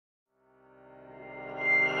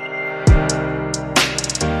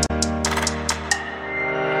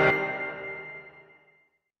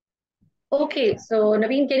Okay, so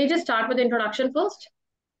Naveen, can you just start with the introduction first?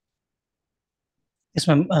 Yes,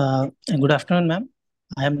 ma'am. Good afternoon, ma'am.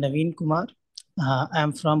 I am Naveen Kumar. I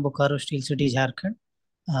am from Bokaro Steel City, Jharkhand.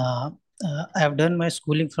 Uh, I have done my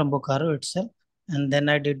schooling from Bokaro itself, and then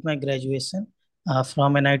I did my graduation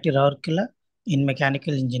from NIT Rourkela in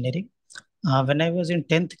mechanical engineering. When I was in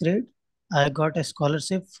 10th grade, I got a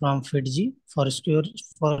scholarship from FITGI for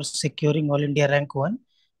securing All India Rank 1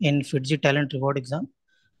 in FITGI Talent Reward exam.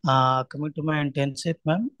 Coming to my internship,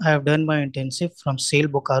 ma'am, I have done my internship from SAIL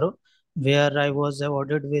Bokaro, where I was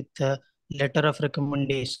awarded with a letter of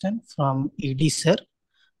recommendation from ED sir.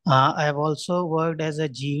 I have also worked as a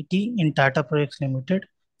GET in Tata Projects Limited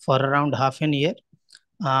for around half an year.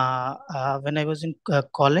 When I was in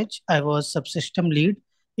college, I was subsystem lead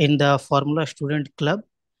in the Formula Student Club.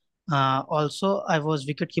 Also, I was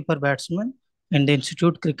wicketkeeper batsman in the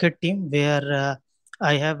Institute cricket team, where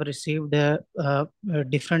I have received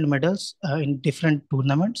different medals in different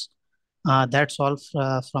tournaments. That's all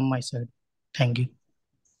from my side. Thank you.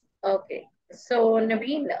 Okay, so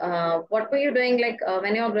Naveen, what were you doing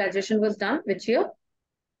when your graduation was done? Which year?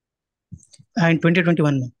 In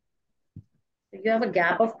 2021, ma'am. You have a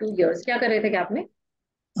gap of 2 years. क्या कर रहे थे gap में?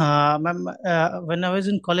 Ma'am, when I was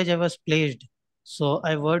in college, I was placed. So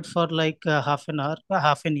I worked for like half an hour,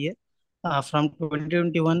 half an year, from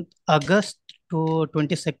 2021 August to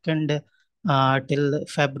 22nd till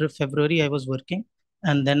February, I was working.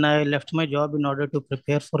 And then I left my job in order to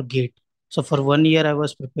prepare for GATE. So for 1 year, I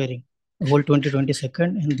was preparing whole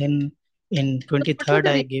 2022nd. And then in So what was 23rd, the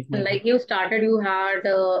I reason? gave my Like you started, you had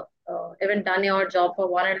even done your job for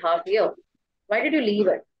 1.5 years. Why did you leave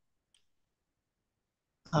it?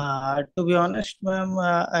 To be honest, ma'am,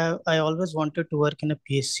 I always wanted to work in a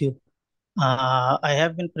PSU. I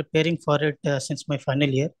have been preparing for it since my final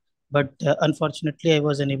year, but unfortunately, I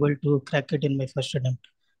was unable to crack it in my first attempt.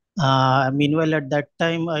 Meanwhile, at that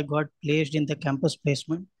time, I got placed in the campus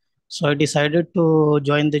placement. So I decided to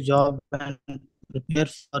join the job and prepare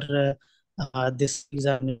for this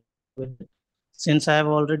exam. Since I have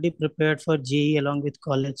already prepared for GE along with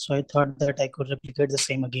college, so I thought that I could replicate the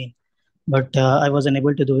same again. But I was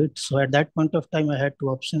unable to do it. So at that point of time, I had two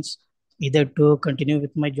options: either to continue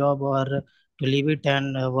with my job or to leave it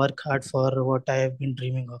and work hard for what I have been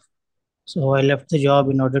dreaming of. So I left the job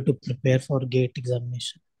in order to prepare for GATE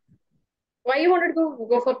examination. Why you wanted to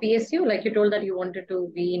go for PSU? Like you told that you wanted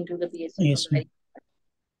to be into the PSU from Yes, the ma'am.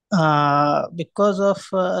 very. Because of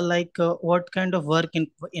what kind of work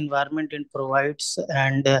environment it provides,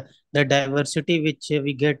 and the diversity which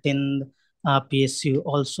we get in PSU.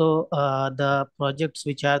 Also, the projects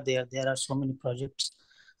which are there are so many projects.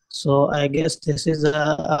 So I guess this is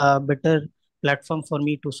a better platform for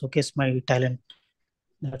me to showcase my talent.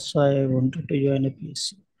 That's why I wanted to join a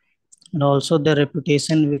PSU. And also the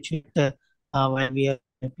reputation which while we are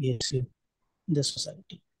in a PSU in the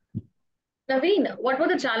society. Naveen, what were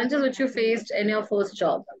the challenges which you faced in your first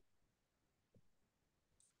job?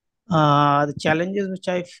 The challenges which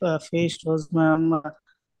I faced was, ma'am,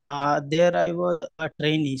 there I was a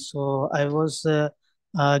trainee, so I was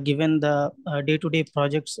given the day-to-day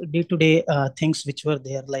projects, day-to-day things which were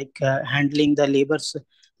there, like handling the labors.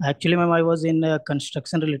 Actually, ma'am, I was in a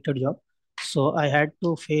construction-related job, so I had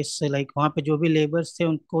to face like वहाँ पे जो भी labors थे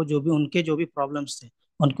उनको जो भी problems थे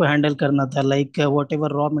उनको handle करना था, like whatever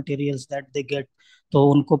raw materials that they get,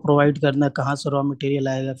 तो उनको provide करना, कहाँ से raw material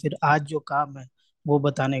आएगा, फिर आज जो काम है वो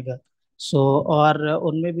बताने का। सो और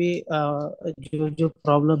उनमें भी जो जो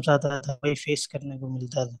प्रॉब्लम्स आता था वही फेस करने को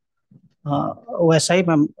मिलता था। वैसा ही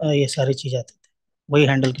मैम ये सारी चीज आते थे, वही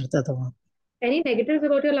हैंडल करता था वहाँ। Any negatives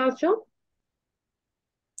about your last job?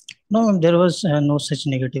 No ma'am, there was no such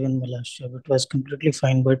negative in my last job, it was completely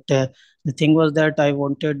fine, but the thing was that I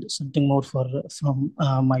wanted something more from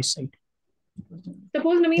my side.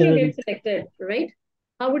 Suppose, Naveen, you There get selected, right?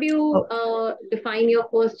 How would you oh, define your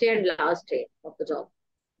first day and last day of the job?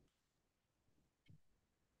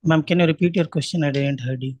 ma'am, can you repeat your question? I didn't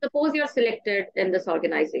heard you. Suppose you're selected in this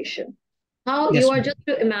organization. How you Yes, are ma'am. just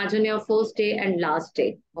to imagine your first day and last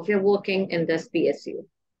day of your working in this PSU.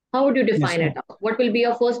 How would you Yes, define it ma'am. out? What will be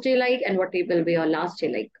your first day like and what will be your last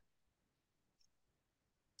day like?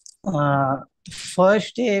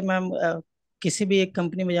 First day ma'am, किसी भी एक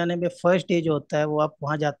company में जाने में first day जो होता है वो आप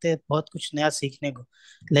वहाँ जाते हैं बहुत कुछ नया सीखने को।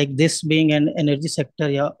 Like this being an energy sector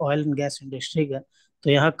या ऑयल एंड गैस इंडस्ट्री का, तो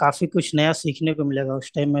यहाँ काफ़ी कुछ नया सीखने को मिलेगा।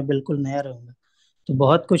 उस टाइम मैं बिल्कुल नया रहूँगा, तो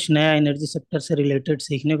बहुत कुछ नया एनर्जी सेक्टर से रिलेटेड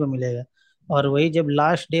सीखने को मिलेगा। और वही जब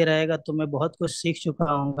लास्ट डे रहेगा तो मैं बहुत कुछ सीख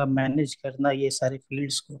चुका हूँगा मैनेज करना ये सारे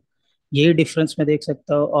फील्ड्स को। यही डिफरेंस मैं देख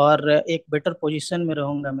सकता हूँ, और एक बेटर पोजीशन में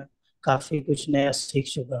रहूँगा मैं, काफ़ी कुछ नया सीख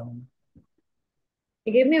चुका हूँ।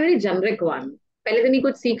 You gave me a very generic one. पहले दिन ही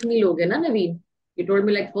कुछ सीख नहीं लोगे ना नवीन. You told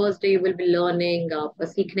me like first day you will be learning,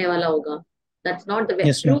 सीखने वाला होगा. That's not the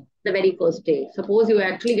Yes, true ma'am. the very first day. Suppose you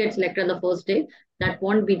actually get selected on the first day, that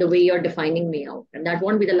won't be the way you're defining me out, and that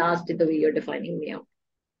won't be the last day the way you're defining me out.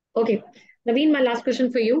 Okay, Naveen, my last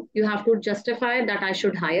question for you. You have to justify that I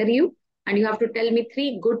should hire you, and you have to tell me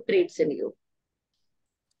three good traits in you.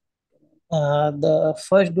 The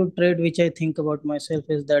first good trait which I think about myself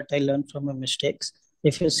is that I learn from my mistakes.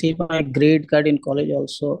 If you see my grade card in college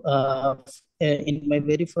also, in my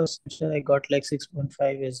very first semester, I got like 6.5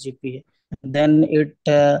 SGPA. And then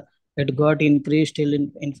it got increased till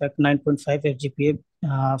in fact 9.5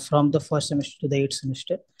 SGPA from the first semester to the eighth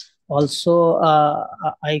semester. Also,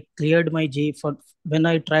 I cleared my J for when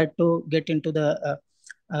I tried to get into the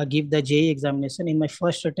give the JE examination. In my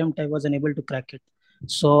first attempt, I was unable to crack it.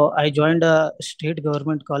 So I joined a state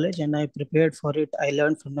government college and I prepared for it. I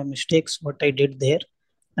learned from the mistakes what I did there,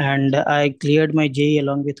 and I cleared my JE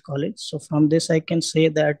along with college. So from this, I can say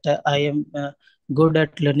that I am good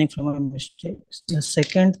at learning from my mistakes. The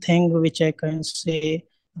second thing which I can say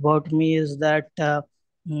about me is that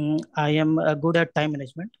I am good at time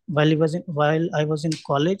management. While I was in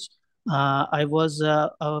college, I was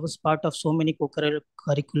part of so many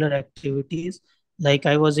co-curricular activities. Like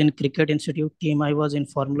I was in cricket institute team, I was in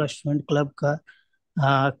Formula Student club,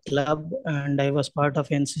 and I was part of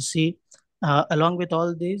NCC. Along with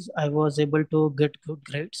all these, I was able to get good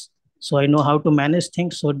grades. So I know how to manage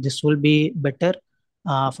things. So this will be better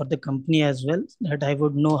for the company as well, that I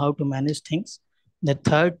would know how to manage things. The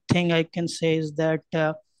third thing I can say is that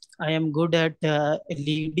I am good at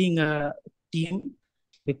leading a team,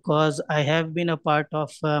 because I have been a part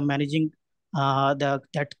of managing the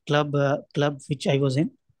that club which I was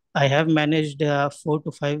in. I have managed 4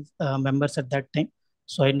 to 5 members at that time,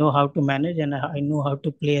 so I know how to manage and I know how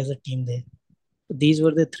to play as a team there. These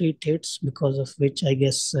were the three traits because of which I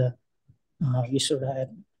guess we should hire.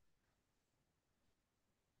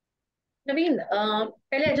 नवीन,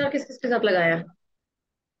 पहले HR किस किसके साथ लगाया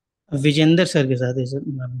Vijendra sir के साथ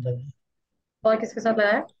ma'am, और किसके साथ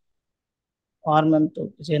लगाया? और मैम तो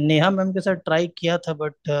किसी नेहा मैम के साथ ट्राई किया था,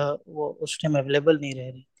 बट वो उस टाइम अवेलेबल नहीं रह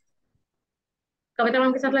रही. कविता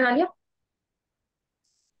मैम के साथ लगा लिया?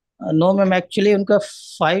 नो मैम, एक्चुअली उनका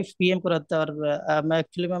 5 PM को रहता है, और मैं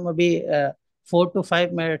एक्चुअली मैम अभी 4 to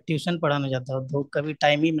 5 मैं ट्यूशन पढ़ाने जाता हूँ, तो कभी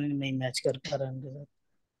टाइम ही मैंने नहीं मैच कर पा रहा उनके साथ.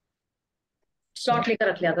 स्लॉट लेकर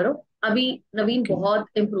रख लिया करो. अभी नवीन Okay. बहुत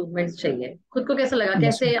इंप्रूवमेंट्स चाहिए. खुद को कैसा लगा? Yes,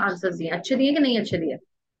 कैसे ma'am. आंसर्स दिए? अच्छे दिए कि नहीं अच्छे दिए?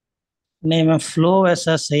 नहीं मैम, फ्लो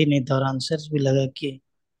ऐसा सही नहीं था और आंसर्स भी लगा कि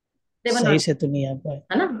देवन सही से आंसर तो नहीं आ पाए.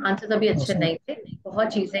 है ना, आंसर्स अभी अच्छे Yes, ma'am. नहीं थे. बहुत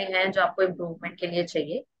चीजें हैं जो आपको इम्प्रूवमेंट के लिए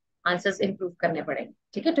चाहिए. आंसर्स इम्प्रूव करने पड़ेंगे.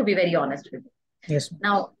 ठीक है, to be very honest with you. Yes, ma'am.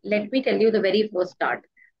 Now let me tell you the very first start.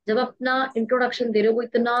 जब अपना इंट्रोडक्शन दे रहे हो वो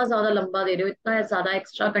इतना ज्यादा लंबा दे रहे हो, इतना ज्यादा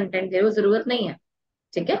एक्स्ट्रा कंटेंट दे रहे हो, जरूरत नहीं है.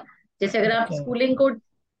 ठीक है, जैसे अगर आप Okay. स्कूलिंग को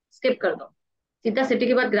स्किप कर दो, सीधा सिटी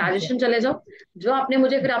के बाद Okay. ग्रेजुएशन चले जाओ. जो आपने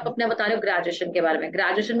मुझे फिर आप Okay. अपने बता रहे हो ग्रेजुएशन के बारे में,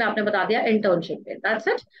 ग्रेजुएशन में आपने बता दिया इंटर्नशिप पे, दैट्स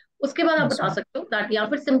इट. उसके बाद आप Yes, बता ma'am. सकते हो दैट, या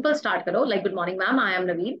फिर सिंपल स्टार्ट करो like good morning ma'am, I am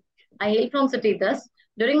Naveen, I hello from city 10.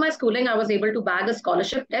 During my schooling, I was able to bag a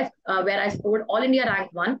scholarship test where I scored all India rank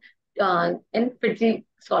 1 in FITCI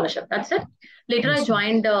scholarship. That's it. Later, I Yes, ma'am.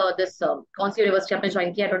 joined this कौन सी university आपने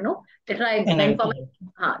join किया? I don't know. Later, I went for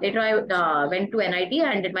NITIE. हाँ, later I went to NIT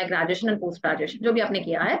and did my graduation and post graduation, जो भी आपने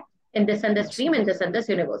किया है in this and this Yes, stream, in this and this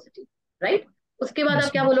university, right? उसके बाद आप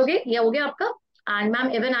yes, क्या ma'am. बोलोगे? ये हो गया आपका. And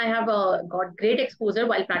ma'am, even I have got great exposure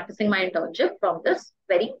while practicing my internship from this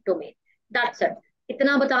very domain. That's it.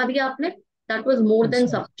 इतना बता दिया आपने. That was more Yes, than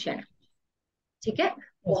ma'am. sufficient. ठीक है,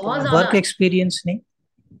 Okay. बहुत Work ज्यादा. experience नहीं.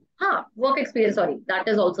 हाँ, work experience, sorry, that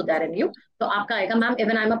is also there in you. तो आपका आएगा ma'am,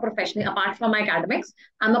 even I am a professional apart from my academics,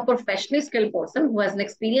 I am a professionally skilled person who has an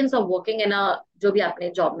experience of working in अ, जो भी आपने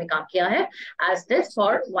job में काम किया है, as this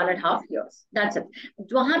for 1.5 years. That's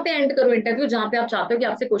it. वहां पे एंड करो इंटरव्यू जहां पे आप चाहते हो कि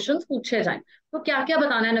आपसे क्वेश्चंस पूछे जाएं. तो क्या क्या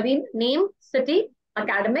बताना है नवीन? Name, city,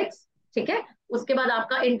 academics. ठीक है, उसके बाद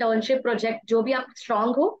आपका इंटर्नशिप प्रोजेक्ट जो भी आप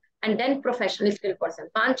स्ट्रांग हो, and then professionally skilled person.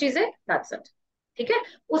 5 चीजें, दैट्स इट. ठीक है,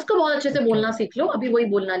 उसको बहुत अच्छे से Okay. बोलना सीख लो. अभी वही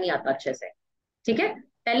बोलना नहीं आता अच्छे से. ठीक है,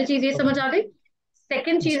 पहली चीज ये समझ Okay. आ गई.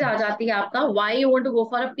 सेकंड Yes, चीज आ ma'am. जाती है आपका why you want to go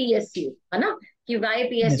for a PSU, है ना, कि why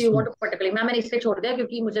PSU Yes, you want ma'am. To particularly. मैंने इसलिए छोड़ दिया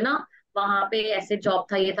क्योंकि मुझे ना वहां पे ऐसे जॉब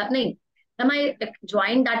था, ये था नहीं. I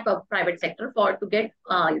joined that private sector for to get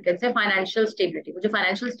you can say financial stability. मुझे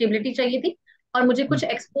financial stability चाहिए थी और मुझे कुछ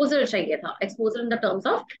Okay. एक्सपोजर चाहिए था. Exposure in the terms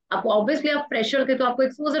of, आपको ऑब्वियसली आप फ्रेशर थे तो आपको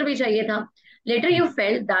एक्सपोजर भी चाहिए था. लेटर यू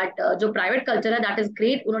फेल्ट दैट जो प्राइवेट कल्चर है दैट इज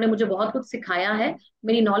ग्रेट, उन्होंने मुझे बहुत कुछ सिखाया है,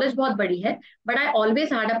 मेरी नॉलेज बहुत बड़ी है, but I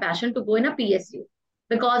always had a passion to go in a PSU.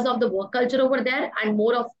 Because of the work culture over there and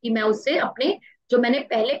more of कि मैं उससे अपने जो मैंने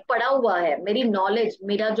पहले पढ़ा हुआ है, मेरी नॉलेज,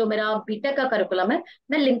 मेरा बीटेक का करिकुलम है,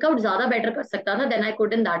 मैं लिंक आउट ज्यादा बेटर कर सकता था then I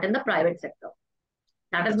could in that in the private sector.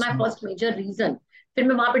 That is my first major reason. फिर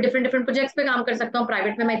मैं वहां पे डिफरेंट डिफरेंट प्रोजेक्ट्स पे काम कर सकता हूँ.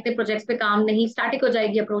 प्राइवेट में मैं इतने प्रोजेक्ट्स पे काम नहीं, स्टैटिक हो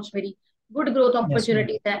जाएगी अप्रोच मेरी. गुड ग्रोथ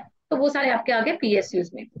अपॉर्चुनिटीज है, तो वो सारे आपके आगे पीएसयूज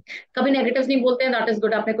में. कभी नेगेटिव्स नहीं बोलते हैं, दैट इज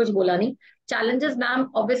गुड. आपने कुछ बोला नहीं. Challenges, ma'am,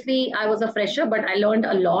 obviously I was a fresher, but I learned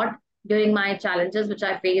a lot during my challenges which I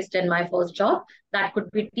faced in my first job. That could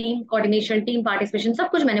be team coordination, team participation, सब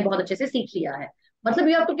कुछ मैंने बहुत अच्छे से सीख लिया है. मतलब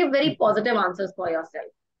you have to give very positive answers for yourself.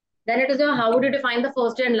 Then it is your how would you define the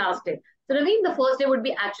first day and last day? So Naveen, the first day would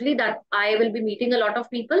be actually that I will be meeting a lot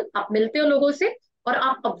of people. आप मिलते हो लोगों से और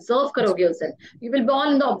आप observe करोगे उसे. You will be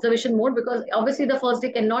all in the observation mode because obviously the first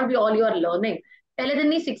day cannot be all you are learning. पहले दिन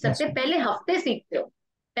नहीं सीख सकते, पहले हफ्ते सीखते हो.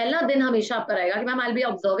 पहला दिन हमेशा आपका रहेगा कि ma'am I B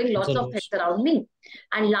observing lots of things around me.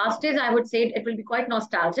 And last is I would say it will be quite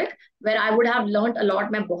nostalgic where I would have learned a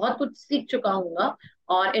lot. मैं बहुत कुछ सीख चुका हूँ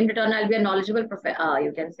और in return I will be a knowledgeable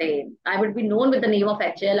you can say I would be known with the name of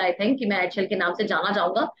HL. I think कि मैं HL के नाम से जाना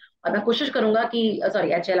चाहूंगा और मैं कोशिश करूंगा कि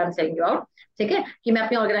sorry HL I am saying you out, ठीक है, कि मैं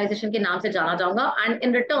अपनी ऑर्गेनाइजेशन के नाम से जाना चाहूंगा. And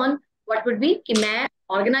in return what would be कि मैं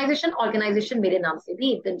ऑर्गेनाइजेशन मेरे नाम से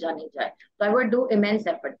भी एक दिन जानी जाए. तो I would do immense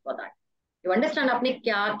effort for that. You understand आपने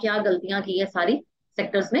क्या क्या गलतियां की है सारी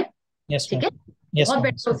सेक्टर्स में. ठीक है, बहुत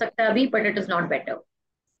बेटर हो सकता है अभी, but it is not better.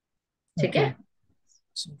 ठीक है,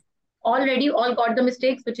 already all got the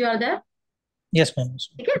mistakes which you are there. Yes ma'am.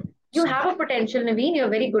 ठीक है, you have a potential Naveen, you are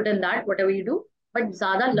very good in that whatever you do, but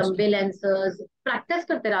ज्यादा लंबे lenses practice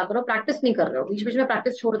करते रहा करो. Practice नहीं कर रहे हो, बीच बीच में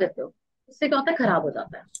प्रैक्टिस छोड़ देते हो, इससे क्या होता है, खराब हो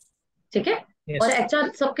जाता है. ठीक है, और अच्छा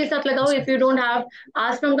सबके साथ लगाओ. इफ यू डोंट हैव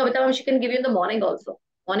आज from Kavita ma'am she can give you in the morning also.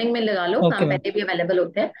 Morning में लगा लो, मैम पहले भी अवेलेबल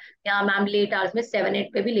होते हैं, या मैम लेट आवर्स में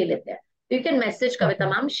 7-8 पे भी ले लेते हैं. You can message Kavita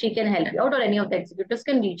ma'am, she can help you out, और any of the executives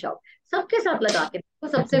can reach out. सबके साथ लगा के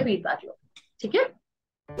सबसे फीडबैक लो. ठीक है.